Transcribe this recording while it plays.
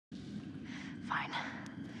Fine.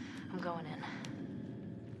 I'm going in.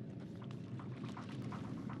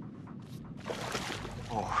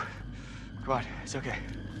 Oh, come on, it's okay.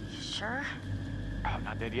 You sure? I'm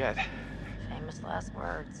not dead yet. Famous last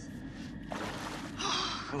words.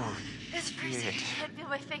 Oh, It's freezing. I shit. can't feel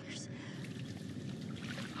my fingers.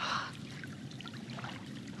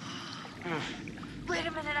 Wait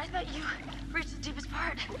a minute, I thought you reached the deepest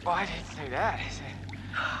part. Well, I didn't say that. I said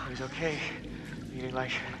it was okay. Meaning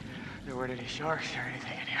like there weren't any sharks or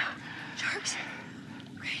anything in here. Sharks?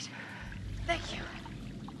 Great. Thank you.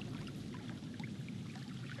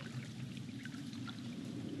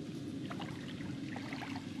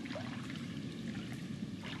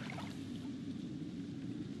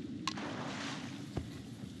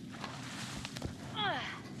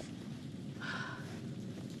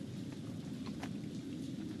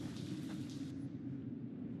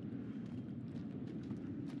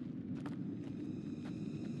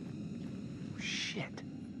 Shit.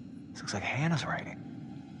 This looks like Hannah's writing.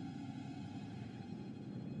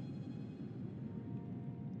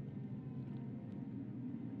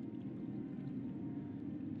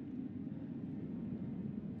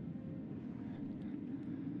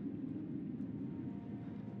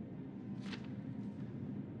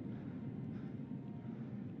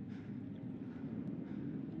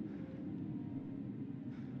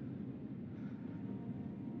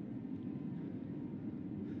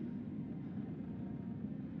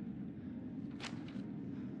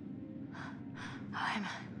 I'm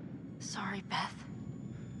sorry, Beth.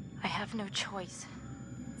 I have no choice.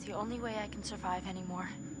 It's the only way I can survive anymore.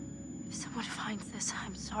 If someone finds this,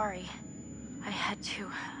 I'm sorry. I had to.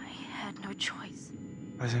 I had no choice.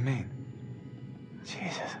 What does it mean?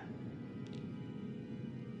 Jesus.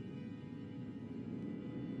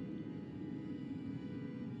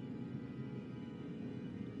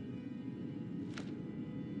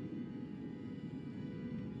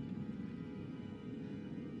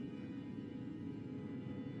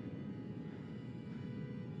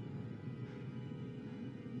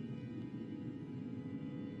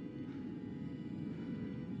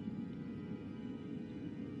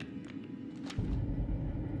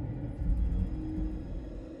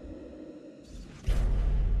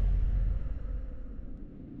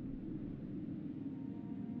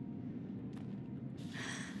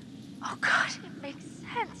 Oh God, it makes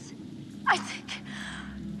sense. I think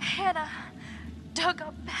Hannah dug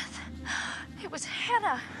up Beth. It was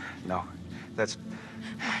Hannah. No, that's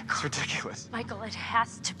ridiculous. Michael, it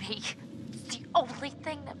has to be. It's the only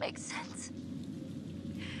thing that makes sense.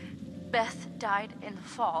 Beth died in the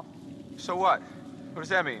fall, So what? What does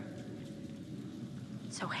that mean?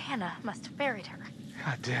 so Hannah must have buried her.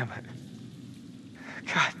 God damn it.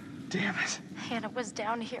 God damn it. Hannah was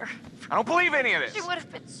down here. I don't believe any of this. She would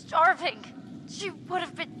have been starving. She would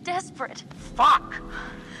have been desperate. Fuck!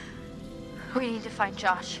 We need to find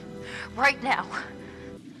Josh. Right now.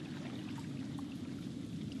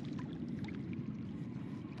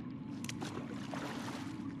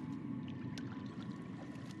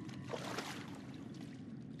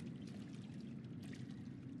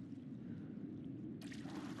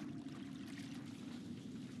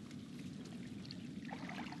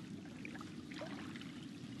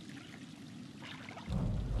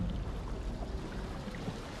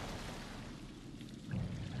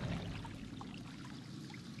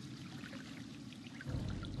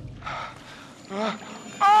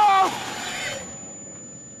 Oh!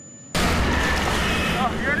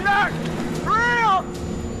 No, you're not! Real!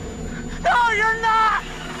 No, you're not!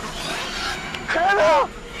 Hannah!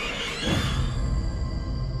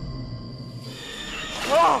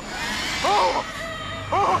 Oh! Oh!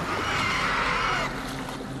 Oh!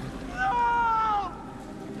 No!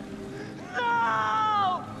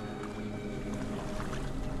 No!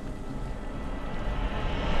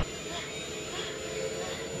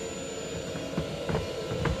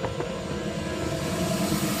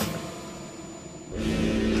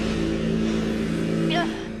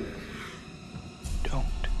 Don't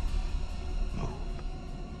move.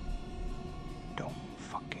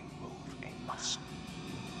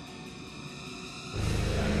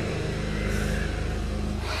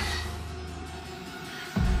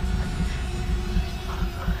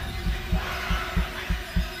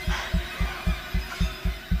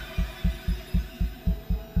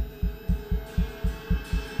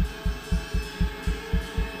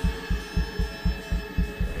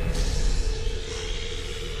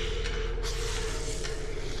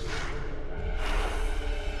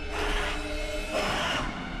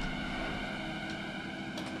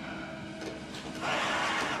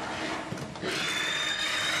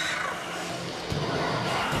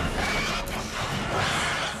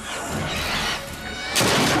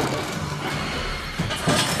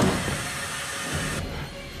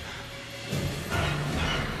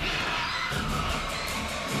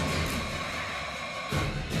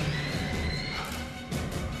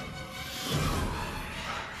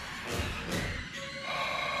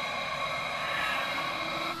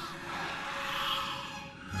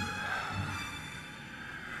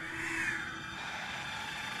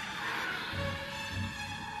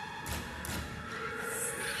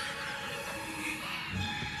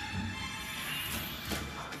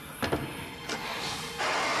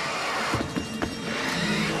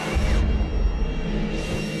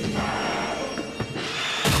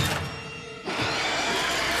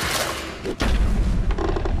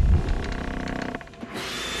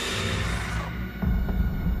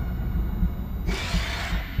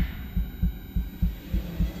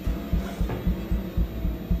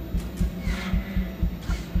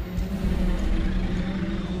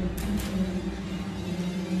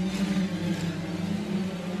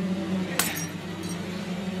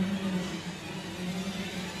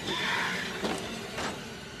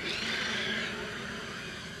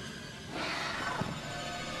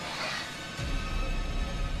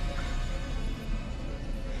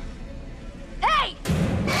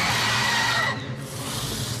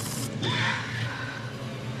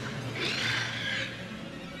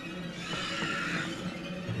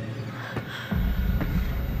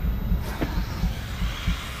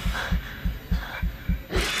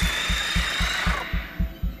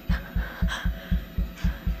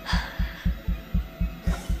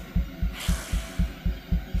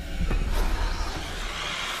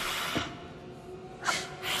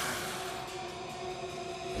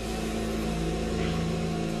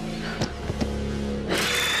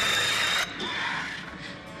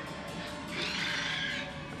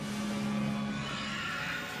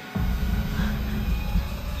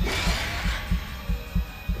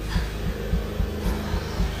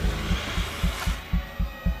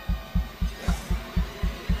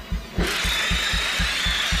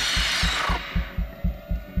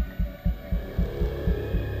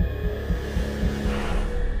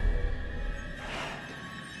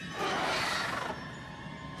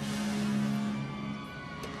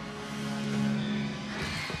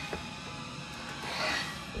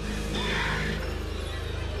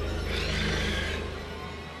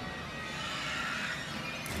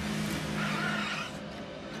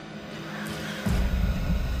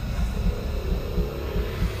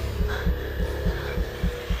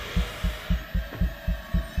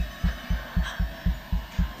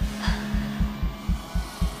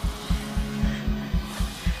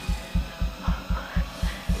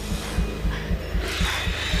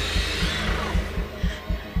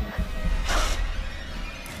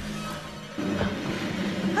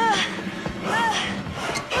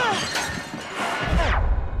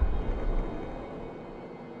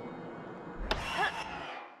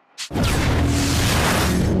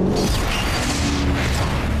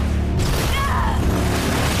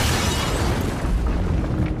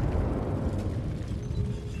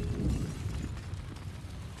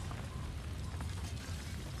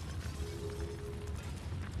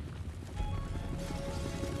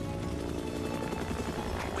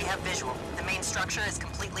 visual. The main structure is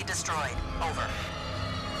completely destroyed. Over.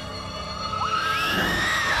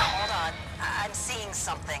 Hold on. I'm seeing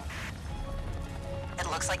something. It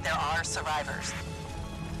looks like there are survivors.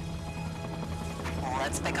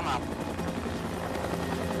 Let's pick them up.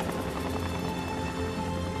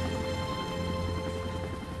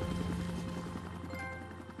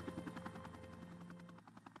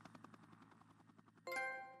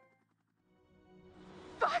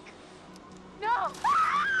 Fuck! No!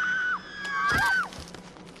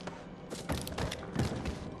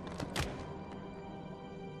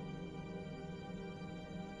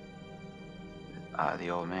 The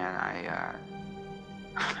old man, I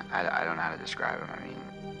don't know how to describe him. I mean,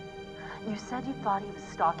 You said you thought he was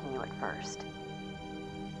stalking you at first.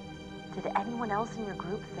 Did anyone else in your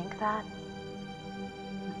group think that?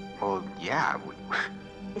 well, yeah.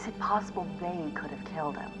 Is it possible they could have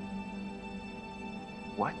killed him?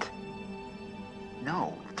 What?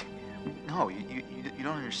 No. No, you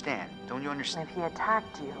don't understand. Don't you understand? If he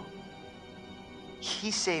attacked you,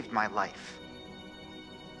 He saved my life.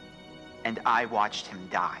 And I watched him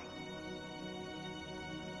die.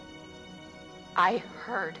 I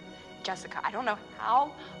heard Jessica. I don't know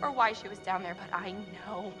how or why she was down there, but I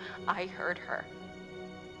know I heard her.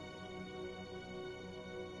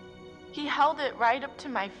 He held it right up to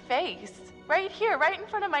my face. Right here, right in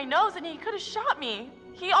front of my nose, and he could have shot me.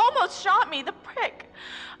 He almost shot me, the prick.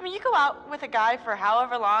 I mean, you go out with a guy for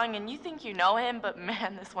however long and you think you know him, but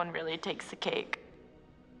man, this one really takes the cake.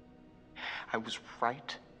 I was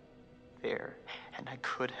right there, and I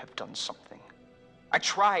could have done something. I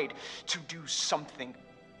tried to do something.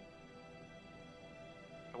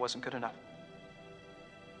 It wasn't good enough.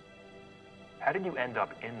 How did you end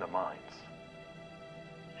up in the mines?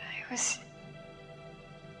 I was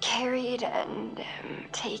carried and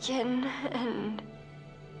taken, and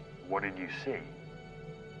What did you see?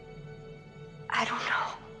 I don't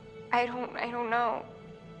know. I don't know.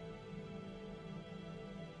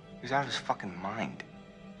 He was out of his fucking mind.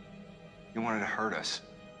 He wanted to hurt us.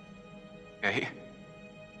 Okay?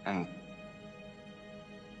 And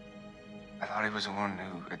I thought he was the one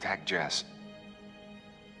who attacked Jess.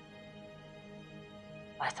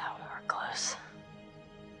 I thought we were close.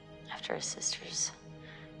 After his sisters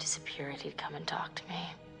disappeared, he'd come and talk to me.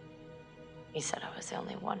 He said I was the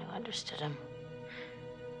only one who understood him.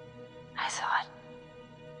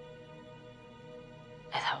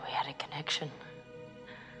 I thought we had a connection.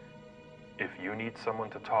 If you need someone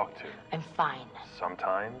to talk to, I'm fine.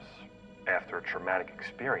 sometimes, after a traumatic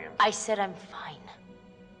experience, I said I'm fine.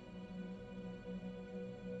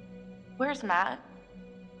 Where's Matt?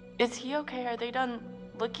 Is he okay? Are they done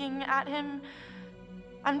looking at him?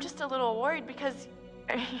 I'm just a little worried because,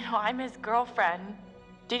 I'm his girlfriend.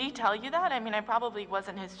 Did he tell you that? I mean, I probably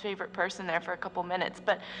wasn't his favorite person there for a couple minutes,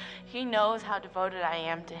 but he knows how devoted I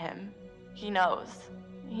am to him. He knows.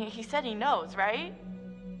 He said he knows, right?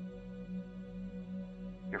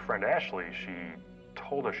 your friend Ashley, she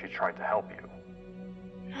told us she tried to help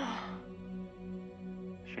you.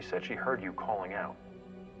 She said she heard you calling out.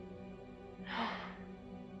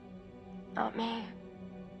 Not me.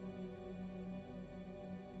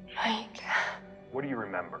 Mike. What do you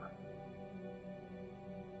remember?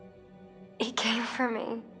 He came for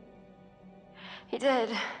me. He did.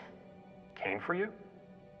 Came for you?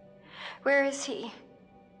 Where is he?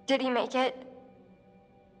 Did he make it?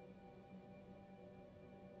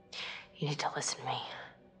 You need to listen to me.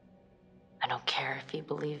 I don't care if you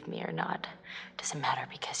believe me or not. Doesn't matter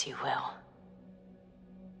because you will.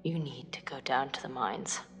 You need to go down to the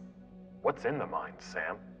mines. What's in the mines,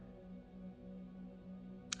 Sam?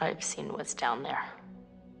 I've seen what's down there,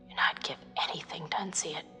 and I'd give anything to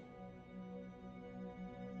unsee it.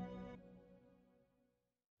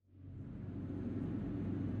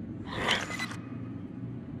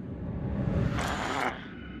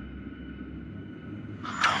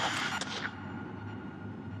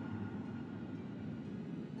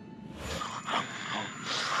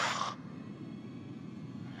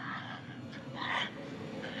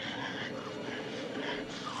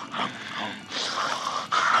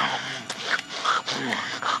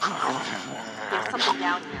 There's something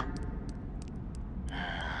down here.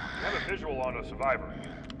 We have a visual on a survivor.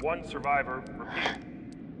 One survivor, repeat.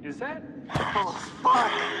 Is that? Oh,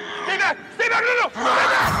 fuck! Stay back! Stay back! No! Stay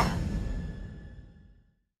back!